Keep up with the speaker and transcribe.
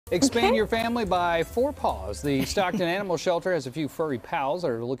Expand your family by 4 paws. The Stockton Animal Shelter has a few furry pals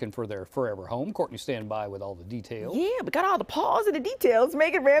that are looking for their forever home. Courtney stand by with all the details. Yeah, we got all the paws and the details.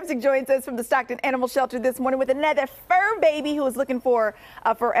 Megan Ramsey joins us from the Stockton Animal Shelter this morning with another fur baby who is looking for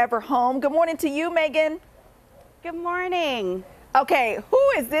a forever home. Good morning to you, Megan. Good morning. Okay, who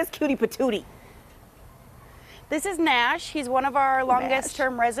is this cutie patootie? This is Nash. He's one of our longest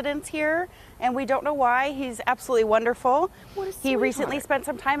term residents here, and we don't know why. He's absolutely wonderful. He recently spent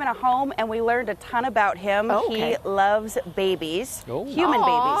some time in a home, and we learned a ton about him. He loves babies, human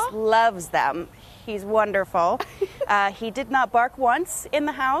babies, loves them. He's wonderful. He did not bark once in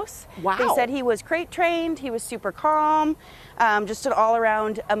the house. Wow. They said he was crate trained, he was super calm, just an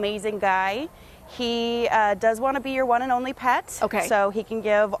all-around amazing guy. He does want to be your one and only pet, so he can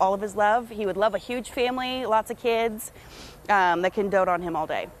give all of his love. He would love a huge family, lots of kids that can dote on him all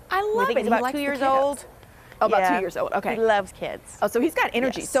day. I love it. He's about 2 years old. Oh, about 2 years old. Okay. He loves kids. Oh, so he's got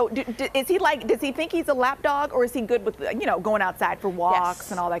energy. So is he like, does he think he's a lap dog, or is he good with, you know, going outside for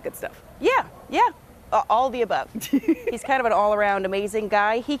walks and all that good stuff? Yeah, all the above. He's kind of an all-around amazing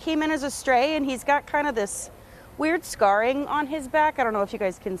guy. He came in as a stray, and he's got kind of this weird scarring on his back. I don't know if you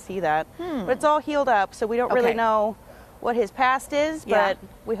guys can see that, but it's all healed up, so we don't really know what his past is, but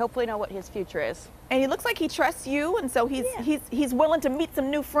we hopefully know what his future is. And he looks like he trusts you, and so he's willing to meet some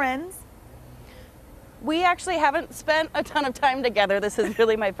new friends. We actually haven't spent a ton of time together. This is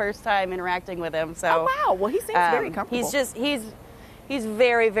really my first time interacting with him. So wow, well, he seems very comfortable. He's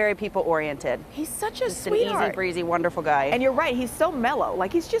very, very people oriented. He's such a just sweetheart. An easy breezy, wonderful guy. And you're right, he's so mellow.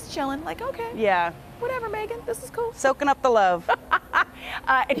 Like, he's just chilling, like, okay. Yeah. Whatever, Megan, this is cool. Soaking up the love.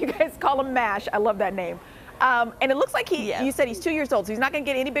 And you guys call him Mash. I love that name. And it looks like you said he's 2 years old, so he's not going to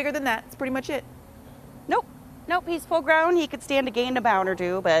get any bigger than that. That's pretty much it. Nope, he's full grown. He could stand to gain a pound or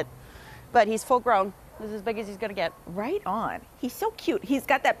two, but he's full grown. This is as big as he's going to get. Right on. He's so cute. He's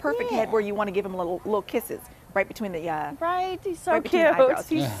got that perfect head where you want to give him little kisses right between the right, he's so right cute. Eyebrows.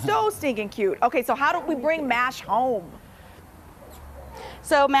 He's so stinking cute. Okay, so how do we bring Mash home?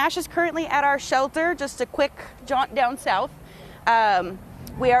 So Mash is currently at our shelter, just a quick jaunt down south.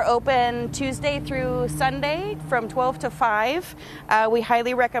 We are open Tuesday through Sunday from 12 to 5. We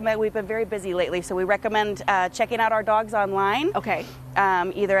highly recommend, we've been very busy lately, so we recommend checking out our dogs online. Okay.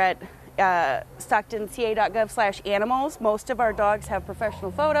 Either at stocktonca.gov/animals. Most of our dogs have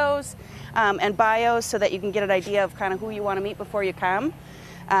professional photos and bios so that you can get an idea of kind of who you want to meet before you come.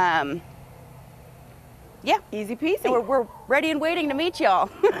 Yeah, easy peasy. And we're ready and waiting to meet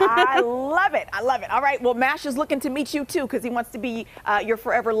y'all. I love it. I love it. All right. Well, Mash is looking to meet you too because he wants to be your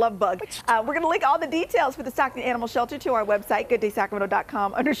forever love bug. We're going to link all the details for the Stockton Animal Shelter to our website,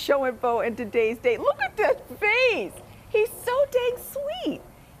 gooddaysacramento.com, under show info and today's date. Look at that face. He's so dang sweet.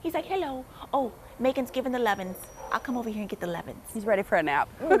 He's like, hello. Oh, Megan's giving the lovins. I'll come over here and get the lovins. He's ready for a nap.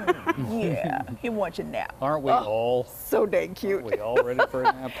 Yeah, he wants a nap. Aren't we all? So dang cute. Aren't we all ready for a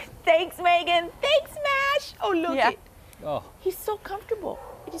nap? Thanks, Megan. Thanks, Mash. Oh, look it. Oh. He's so comfortable.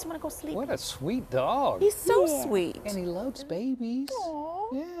 I just want to go sleep. What a sweet dog. He's so sweet. And he loves babies. Aww.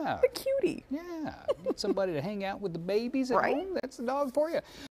 Yeah. The cutie. Yeah. Need somebody to hang out with the babies at home? That's the dog for you.